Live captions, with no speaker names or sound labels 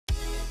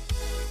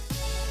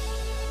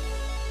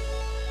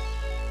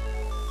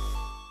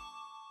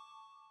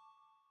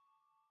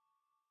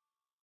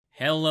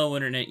Hello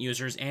internet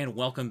users and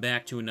welcome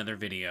back to another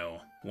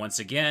video. Once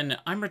again,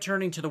 I'm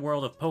returning to the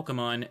world of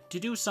Pokemon to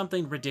do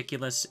something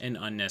ridiculous and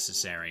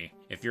unnecessary.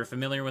 If you're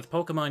familiar with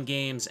Pokemon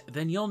games,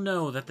 then you'll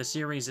know that the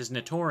series is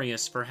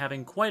notorious for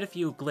having quite a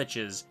few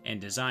glitches and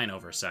design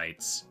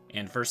oversights.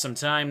 And for some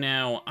time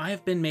now,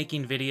 I've been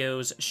making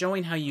videos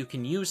showing how you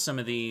can use some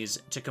of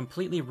these to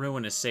completely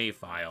ruin a save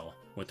file.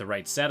 With the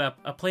right setup,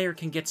 a player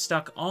can get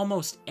stuck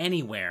almost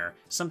anywhere,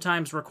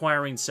 sometimes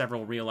requiring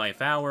several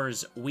real-life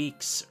hours,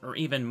 weeks, or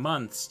even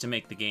months to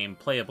make the game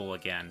playable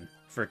again.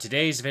 For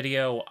today's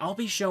video, I'll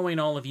be showing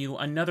all of you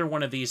another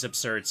one of these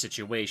absurd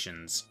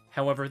situations.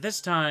 However, this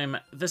time,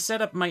 the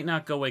setup might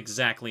not go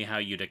exactly how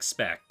you'd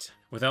expect.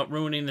 Without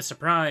ruining the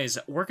surprise,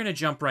 we're gonna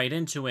jump right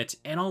into it,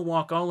 and I'll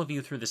walk all of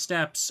you through the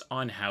steps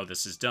on how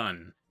this is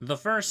done. The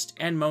first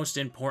and most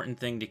important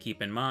thing to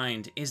keep in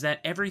mind is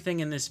that everything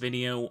in this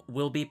video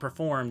will be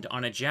performed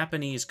on a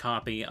Japanese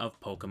copy of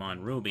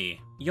Pokemon Ruby.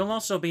 You'll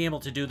also be able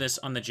to do this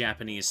on the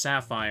Japanese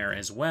Sapphire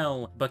as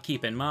well, but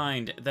keep in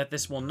mind that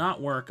this will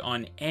not work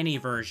on any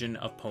version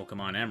of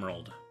Pokemon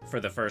Emerald. For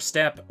the first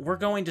step, we're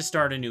going to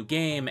start a new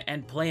game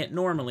and play it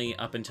normally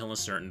up until a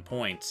certain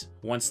point.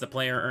 Once the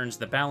player earns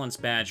the balance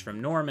badge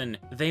from Norman,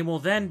 they will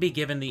then be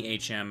given the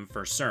HM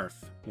for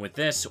Surf. With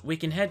this, we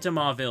can head to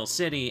Mauville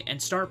City and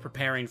start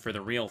preparing for the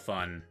real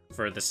fun.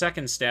 For the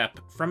second step,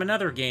 from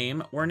another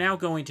game, we're now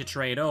going to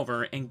trade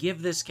over and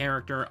give this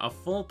character a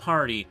full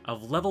party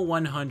of level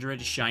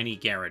 100 shiny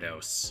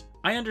Gyarados.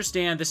 I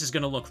understand this is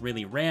going to look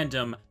really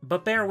random,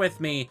 but bear with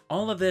me,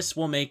 all of this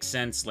will make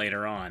sense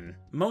later on.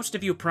 Most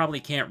of you probably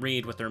can't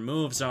read what their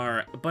moves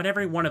are, but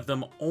every one of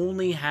them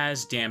only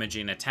has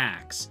damaging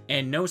attacks,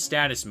 and no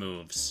status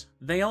moves.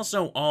 They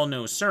also all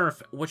know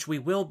Surf, which we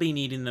will be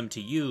needing them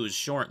to use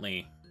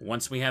shortly.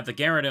 Once we have the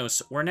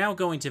Gyarados, we're now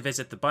going to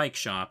visit the bike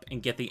shop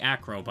and get the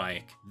Acro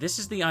Bike. This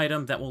is the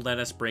item that will let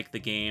us break the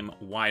game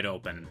wide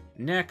open.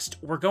 Next,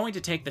 we're going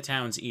to take the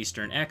town's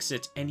eastern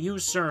exit and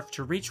use Surf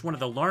to reach one of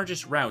the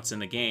largest routes in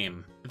the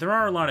game. There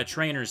are a lot of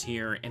trainers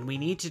here, and we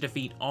need to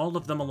defeat all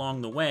of them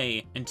along the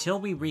way until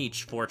we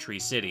reach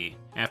Fortree City.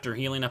 After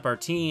healing up our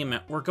team,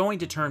 we're going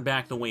to turn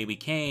back the way we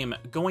came,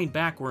 going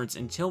backwards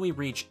until we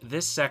reach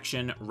this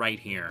section right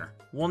here.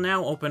 We'll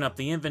now open up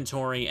the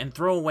inventory and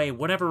throw away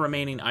whatever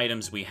remaining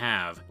items we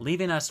have,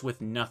 leaving us with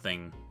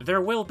nothing.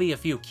 There will be a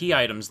few key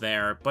items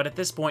there, but at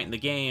this point in the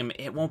game,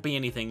 it won't be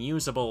anything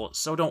usable,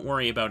 so don't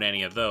worry about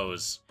any of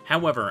those.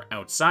 However,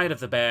 outside of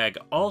the bag,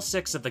 all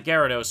 6 of the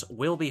Gyarados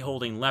will be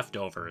holding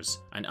leftovers,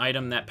 an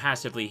item that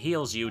passively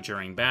heals you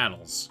during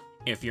battles.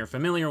 If you're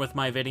familiar with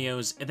my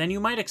videos, then you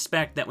might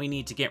expect that we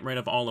need to get rid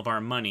of all of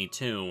our money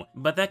too,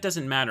 but that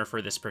doesn't matter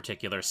for this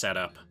particular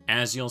setup.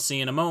 As you'll see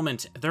in a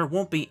moment, there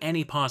won't be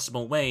any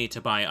possible way to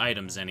buy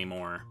items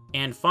anymore.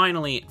 And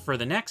finally, for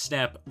the next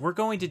step, we're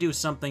going to do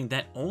something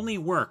that only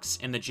works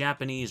in the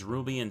Japanese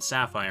Ruby and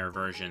Sapphire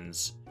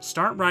versions.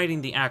 Start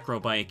riding the Acro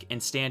Bike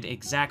and stand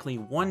exactly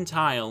 1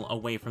 tile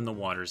away from the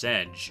water's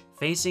edge,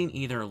 facing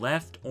either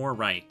left or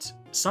right.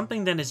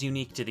 Something that is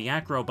unique to the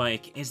Acro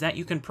Bike is that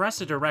you can press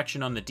a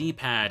direction on the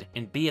D-pad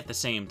and B at the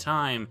same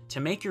time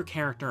to make your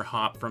character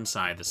hop from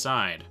side to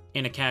side.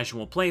 In a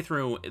casual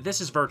playthrough,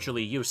 this is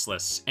virtually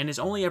useless, and is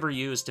only ever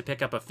used to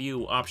pick up a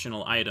few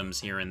optional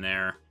items here and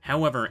there.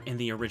 However, in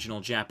the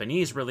original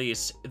Japanese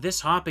release, this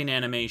hopping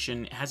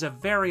animation has a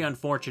very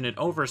unfortunate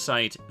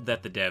oversight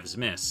that the devs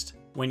missed.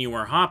 When you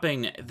are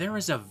hopping, there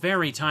is a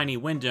very tiny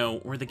window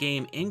where the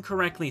game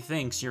incorrectly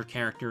thinks your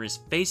character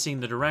is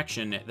facing the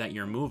direction that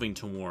you're moving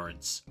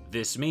towards.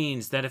 This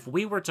means that if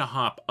we were to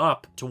hop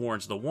up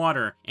towards the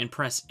water and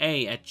press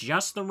A at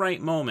just the right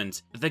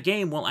moment, the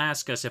game will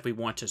ask us if we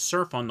want to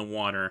surf on the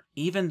water,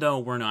 even though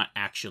we're not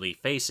actually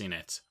facing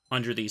it.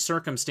 Under these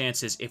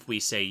circumstances, if we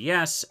say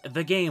yes,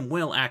 the game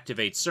will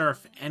activate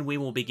Surf and we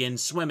will begin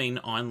swimming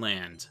on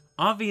land.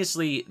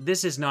 Obviously,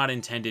 this is not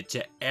intended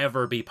to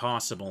ever be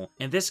possible,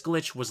 and this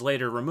glitch was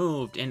later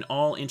removed in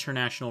all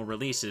international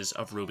releases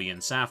of Ruby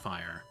and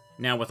Sapphire.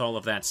 Now, with all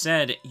of that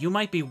said, you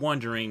might be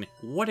wondering,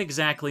 what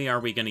exactly are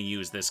we going to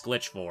use this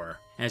glitch for?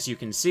 As you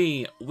can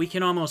see, we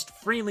can almost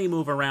freely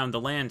move around the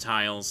land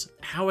tiles.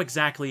 How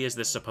exactly is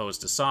this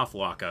supposed to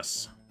softlock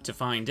us? To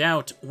find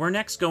out, we're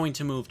next going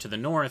to move to the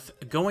north,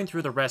 going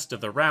through the rest of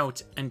the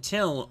route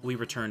until we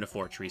return to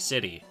Fortree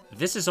City.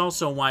 This is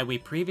also why we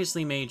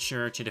previously made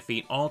sure to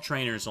defeat all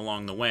trainers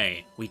along the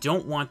way. We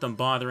don't want them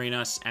bothering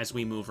us as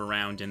we move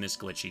around in this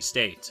glitchy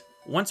state.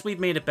 Once we've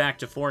made it back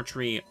to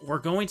Fortree, we're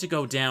going to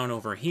go down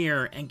over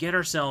here and get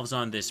ourselves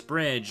on this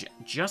bridge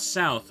just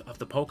south of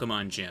the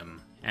Pokemon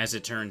Gym. As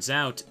it turns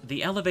out,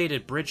 the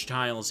elevated bridge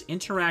tiles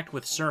interact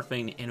with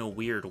surfing in a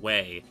weird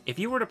way. If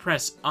you were to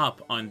press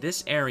up on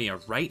this area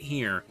right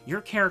here,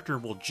 your character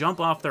will jump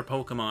off their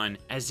Pokemon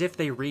as if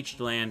they reached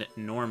land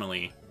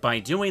normally. By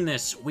doing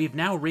this, we've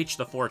now reached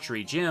the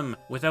Fortree Gym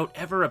without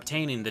ever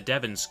obtaining the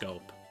Devon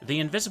Scope. the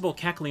invisible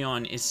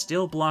Kecleon is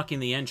still blocking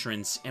the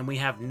entrance and we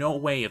have no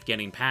way of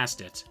getting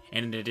past it.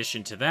 And in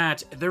addition to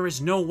that, there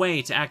is no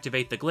way to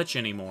activate the glitch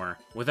anymore.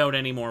 Without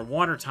any more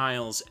water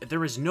tiles,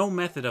 there is no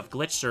method of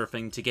glitch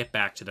surfing to get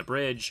back to the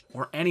bridge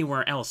or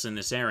anywhere else in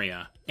this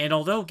area. And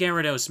although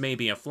Gyarados may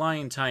be a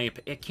flying type,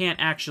 it can't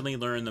actually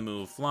learn the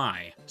move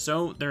Fly,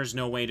 so there's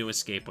no way to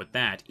escape with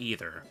that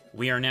either.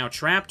 We are now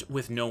trapped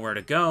with nowhere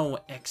to go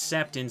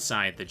except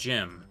inside the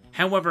gym.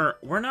 However,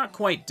 we're not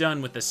quite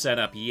done with the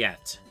setup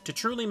yet. To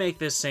truly make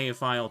this save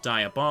file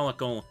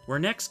diabolical, we're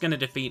next going to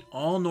defeat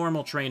all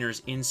normal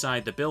trainers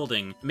inside the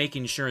building,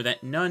 making sure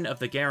that none of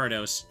the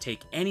Gyarados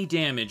take any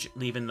damage,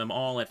 leaving them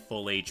all at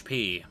full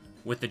HP.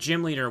 With the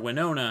gym leader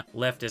Winona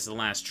left as the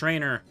last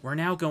trainer, we're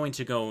now going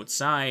to go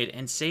outside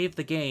and save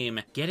the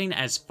game, getting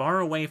as far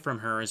away from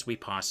her as we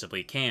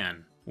possibly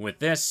can. With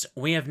this,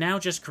 we have now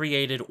just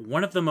created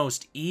one of the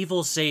most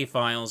evil save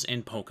files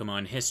in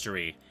Pokemon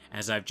history.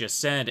 As I've just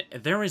said,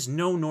 there is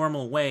no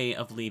normal way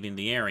of leaving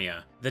the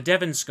area. The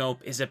Devon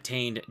Scope is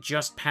obtained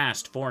just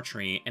past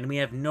Fortree, and we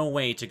have no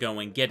way to go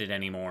and get it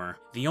anymore.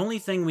 The only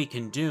thing we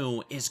can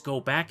do is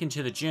go back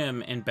into the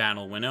gym and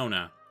battle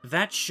Winona.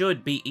 That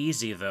should be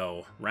easy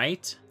though,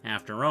 right?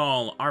 After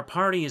all, our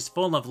party is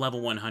full of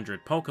level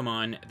 100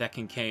 Pokemon that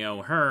can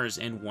KO hers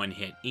in one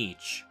hit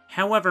each.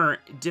 However,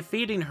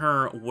 defeating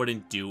her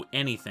wouldn't do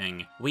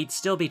anything. We'd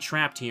still be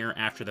trapped here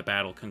after the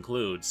battle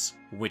concludes.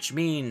 Which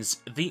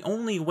means the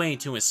only way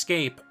to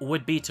escape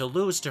would be to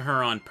lose to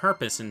her on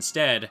purpose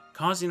instead,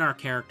 causing our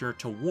character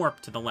to warp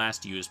to the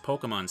last used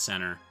Pokemon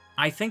Center.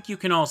 I think you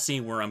can all see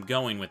where I'm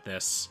going with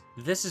this.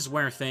 This is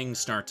where things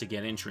start to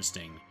get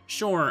interesting.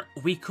 Sure,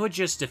 we could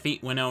just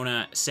defeat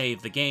Winona,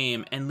 save the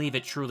game, and leave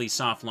it truly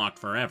soft-locked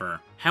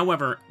forever.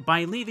 However,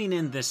 by leaving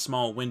in this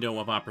small window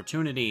of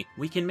opportunity,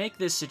 we can make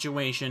this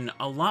situation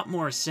a lot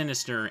more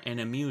sinister and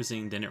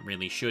amusing than it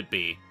really should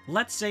be.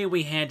 Let's say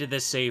we handed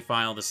this save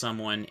file to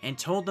someone and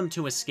told them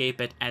to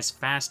escape it as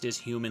fast as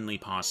humanly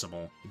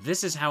possible.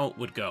 This is how it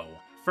would go.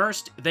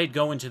 First, they'd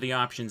go into the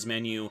options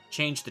menu,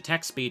 change the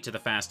text speed to the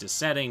fastest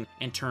setting,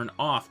 and turn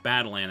off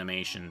battle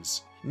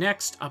animations.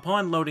 Next,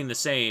 upon loading the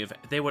save,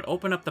 they would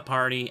open up the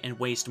party and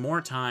waste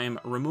more time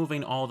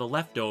removing all the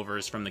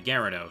leftovers from the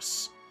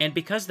Gyarados. And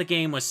because the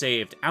game was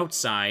saved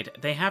outside,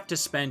 they have to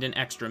spend an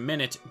extra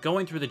minute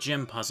going through the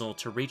gym puzzle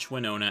to reach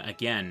Winona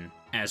again.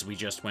 As we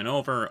just went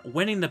over,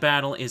 winning the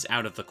battle is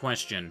out of the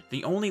question.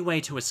 The only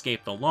way to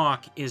escape the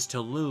lock is to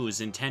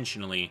lose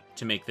intentionally.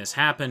 To make this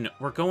happen,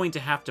 we're going to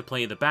have to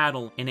play the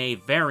battle in a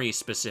very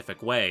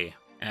specific way.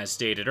 As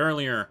stated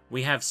earlier,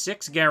 we have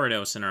 6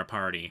 Gyarados in our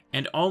party,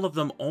 and all of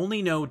them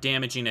only know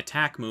damaging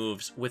attack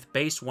moves with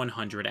base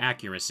 100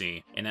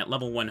 accuracy. And at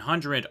level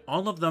 100,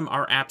 all of them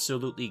are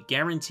absolutely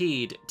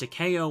guaranteed to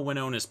KO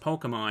Winona's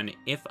Pokemon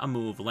if a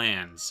move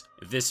lands.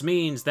 This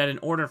means that in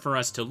order for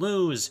us to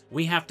lose,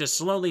 we have to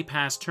slowly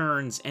pass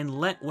turns and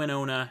let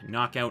Winona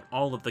knock out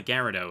all of the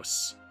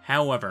Gyarados.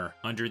 However,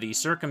 under these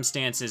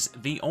circumstances,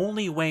 the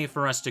only way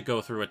for us to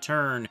go through a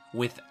turn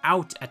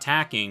without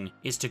attacking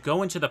is to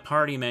go into the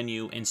party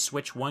menu and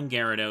switch one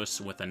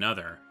Gyarados with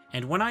another.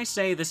 And when I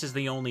say this is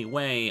the only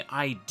way,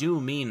 I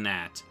do mean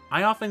that.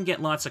 I often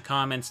get lots of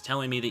comments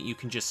telling me that you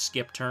can just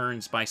skip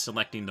turns by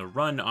selecting the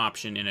run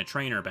option in a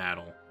trainer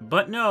battle.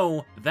 But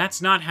no,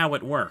 that's not how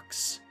it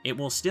works. It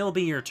will still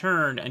be your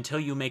turn until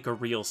you make a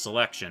real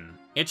selection.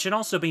 It should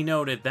also be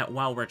noted that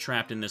while we're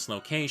trapped in this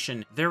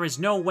location, there is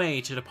no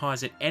way to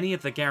deposit any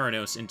of the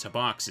Gyarados into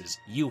boxes.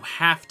 You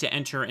have to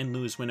enter and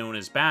lose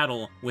Winona's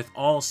battle with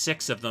all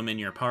 6 of them in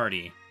your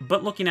party.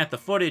 But looking at the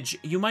footage,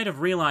 you might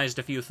have realized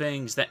a few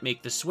things that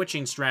make the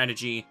switching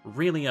strategy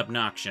really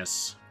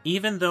obnoxious.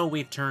 Even though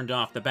we've turned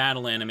off the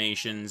battle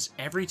animations,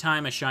 every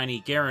time a shiny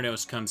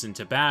Gyarados comes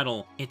into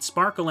battle, its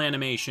sparkle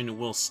animation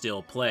will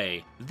still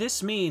play.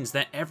 This means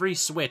that every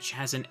switch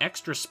has an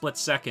extra split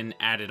second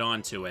added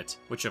onto it,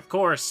 which of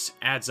course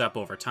adds up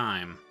over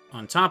time.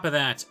 On top of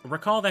that,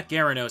 recall that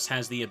Gyarados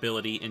has the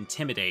ability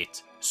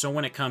Intimidate, so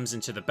when it comes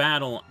into the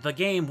battle, the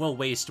game will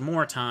waste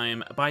more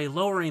time by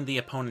lowering the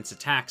opponent's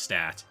attack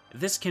stat.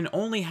 This can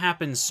only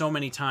happen so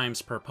many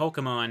times per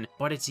Pokemon,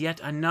 but it's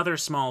yet another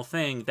small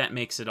thing that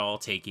makes it all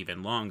take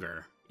even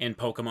longer. In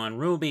Pokemon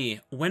Ruby,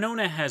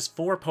 Winona has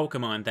 4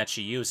 Pokemon that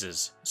she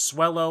uses: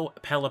 Swellow,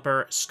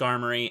 Pelipper,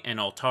 Skarmory, and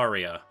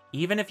Altaria.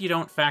 Even if you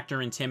don't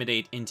factor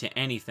Intimidate into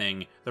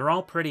anything, they're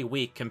all pretty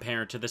weak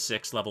compared to the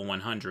 6 level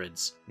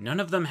 100s. None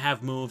of them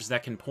have moves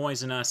that can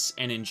poison us,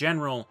 and in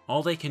general,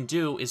 all they can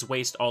do is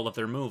waste all of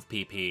their move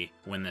PP.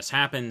 When this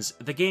happens,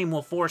 the game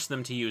will force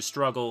them to use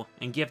Struggle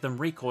and give them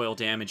recoil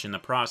damage in the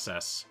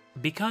process.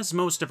 Because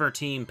most of our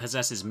team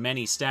possesses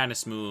many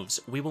status moves,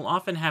 we will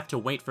often have to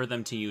wait for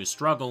them to use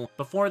Struggle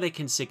before they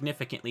can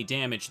significantly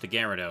damage the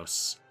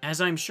Gyarados.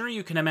 As I'm sure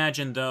you can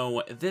imagine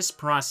though, this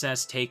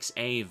process takes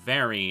a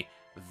very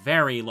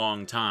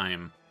long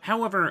time.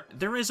 However,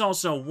 there is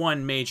also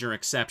one major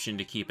exception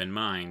to keep in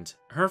mind.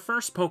 Her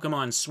first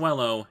Pokemon,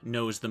 Swellow,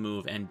 knows the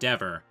move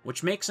Endeavor,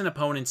 which makes an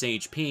opponent's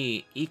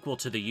HP equal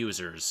to the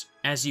user's.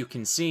 As you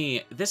can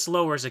see, this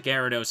lowers a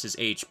Gyarados'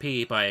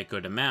 HP by a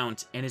good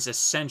amount and is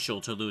essential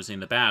to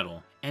losing the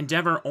battle.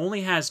 Endeavor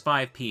only has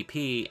 5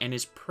 PP and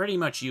is pretty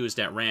much used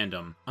at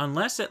random.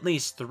 Unless at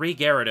least 3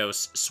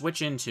 Gyarados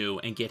switch into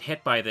and get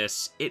hit by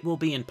this, it will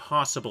be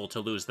impossible to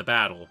lose the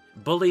battle.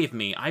 Believe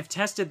me, I've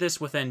tested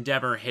this with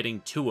Endeavor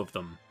hitting 2 of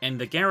them, and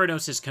the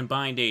Gyarados'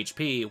 combined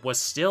HP was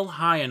still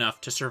high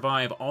enough to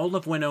survive all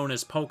of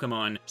Winona's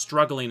Pokemon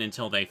struggling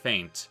until they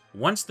faint.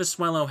 Once the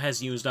Swellow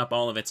has used up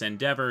all of its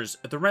endeavors,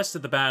 the rest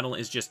of the battle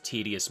is just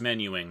tedious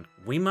menuing.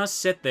 We must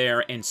sit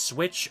there and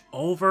switch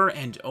over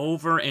and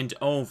over and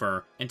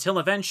over until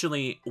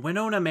eventually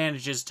Winona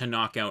manages to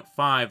knock out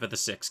 5 of the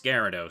 6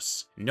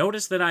 Gyarados.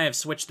 Notice that I have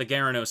switched the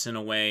Gyarados in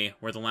a way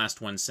where the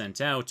last one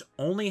sent out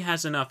only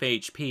has enough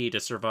HP to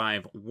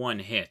survive 1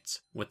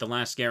 hit. With the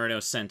last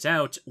Gyarados sent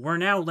out, we're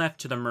now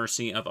left to the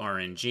mercy of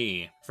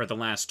RNG. For the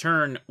last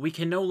turn, we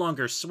can no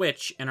longer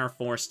switch and are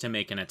forced to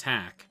make an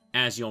attack.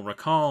 As you'll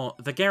recall,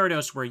 the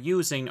Gyarados we're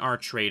using are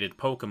traded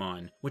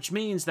Pokemon, which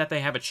means that they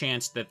have a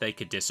chance that they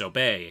could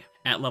disobey.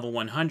 At level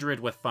 100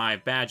 with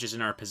 5 badges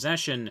in our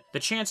possession, the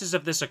chances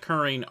of this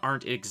occurring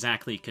aren't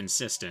exactly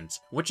consistent,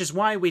 which is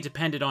why we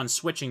depended on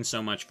switching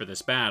so much for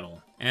this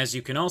battle. As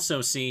you can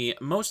also see,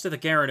 most of the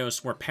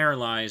Gyarados were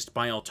paralyzed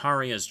by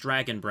Altaria's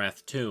Dragon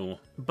Breath too.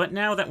 But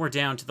now that we're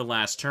down to the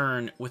last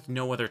turn, with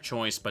no other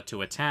choice but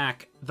to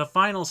attack, the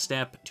final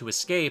step to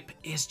escape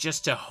is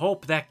just to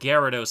hope that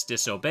Gyarados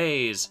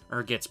disobeys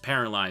or gets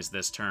paralyzed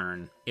this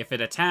turn. If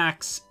it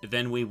attacks,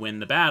 then we win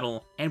the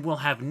battle, and we'll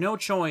have no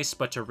choice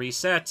but to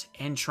reset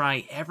and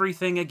try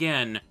everything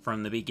again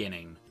from the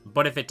beginning.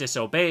 But if it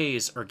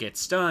disobeys or gets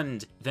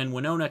stunned, then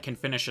Winona can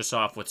finish us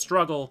off with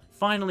struggle,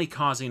 finally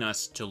causing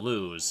us to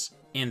lose.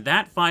 And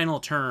that final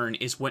turn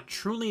is what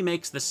truly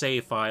makes the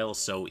save file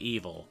so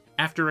evil.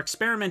 After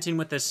experimenting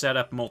with this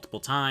setup multiple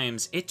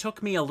times, it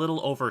took me a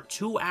little over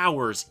 2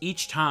 hours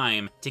each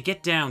time to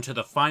get down to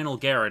the final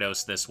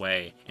Gyarados this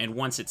way, and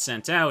once it's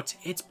sent out,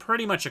 it's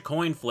pretty much a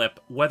coin flip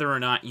whether or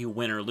not you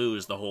win or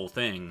lose the whole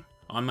thing.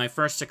 On my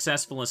first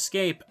successful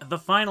escape, the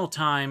final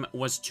time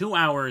was 2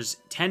 hours,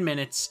 10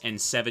 minutes, and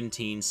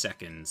 17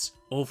 seconds.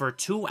 Over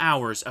 2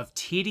 hours of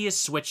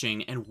tedious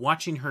switching and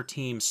watching her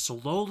team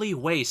slowly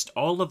waste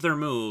all of their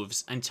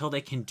moves until they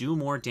can do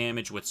more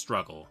damage with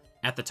struggle.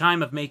 At the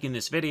time of making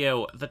this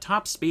video, the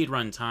top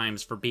speedrun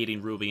times for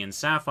beating Ruby and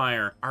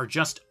Sapphire are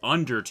just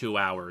under 2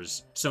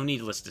 hours. So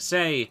needless to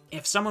say,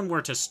 if someone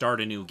were to start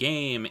a new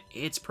game,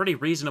 it's pretty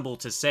reasonable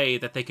to say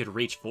that they could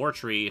reach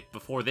Fortree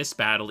before this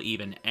battle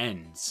even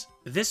ends.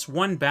 This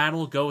one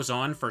battle goes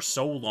on for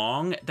so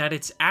long that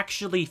it's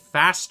actually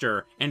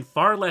faster and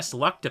far less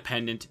luck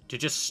dependent to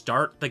just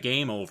start the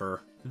game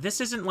over.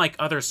 This isn't like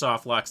other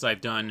softlocks I've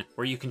done,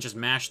 where you can just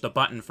mash the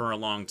button for a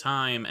long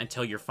time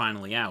until you're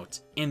finally out.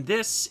 In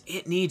this,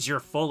 it needs your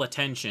full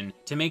attention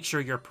to make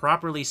sure you're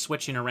properly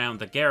switching around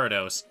the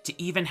Gyarados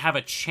to even have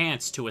a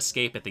chance to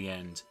escape at the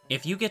end.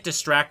 If you get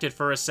distracted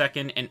for a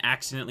second and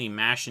accidentally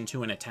mash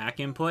into an attack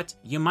input,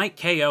 you might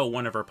KO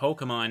one of her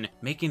Pokemon,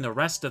 making the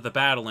rest of the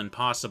battle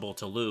impossible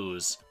to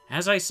lose.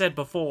 As I said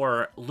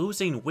before,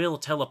 losing will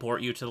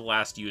teleport you to the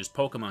last used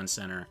Pokemon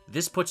Center.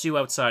 This puts you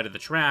outside of the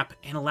trap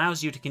and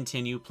allows you to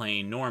continue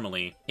playing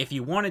normally. If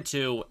you wanted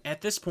to,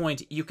 at this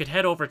point, you could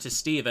head over to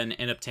Steven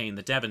and obtain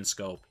the Devon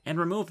Scope, and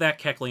remove that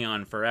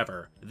Kecleon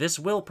forever. This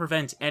will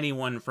prevent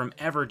anyone from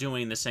ever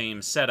doing the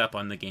same setup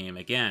on the game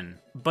again.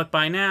 But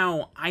by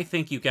now, I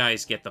think you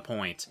guys get the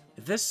point.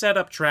 This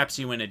setup traps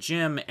you in a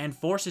gym and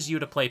forces you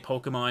to play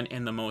Pokemon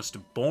in the most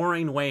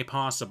boring way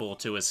possible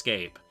to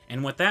escape.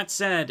 And with that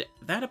said,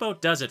 that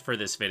about does it for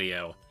this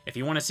video. If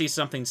you want to see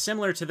something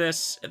similar to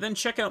this, then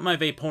check out my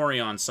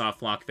Vaporeon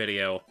softlock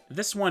video.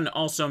 This one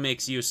also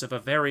makes use of a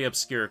very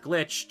obscure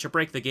glitch to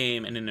break the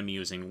game in an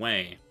amusing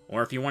way.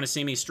 Or if you want to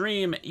see me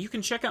stream, you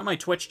can check out my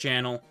Twitch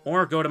channel,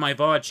 or go to my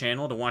VOD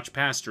channel to watch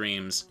past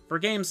streams, for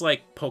games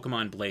like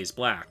Pokemon Blaze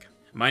Black.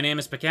 My name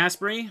is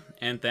Picasbury,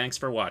 and thanks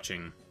for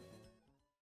watching.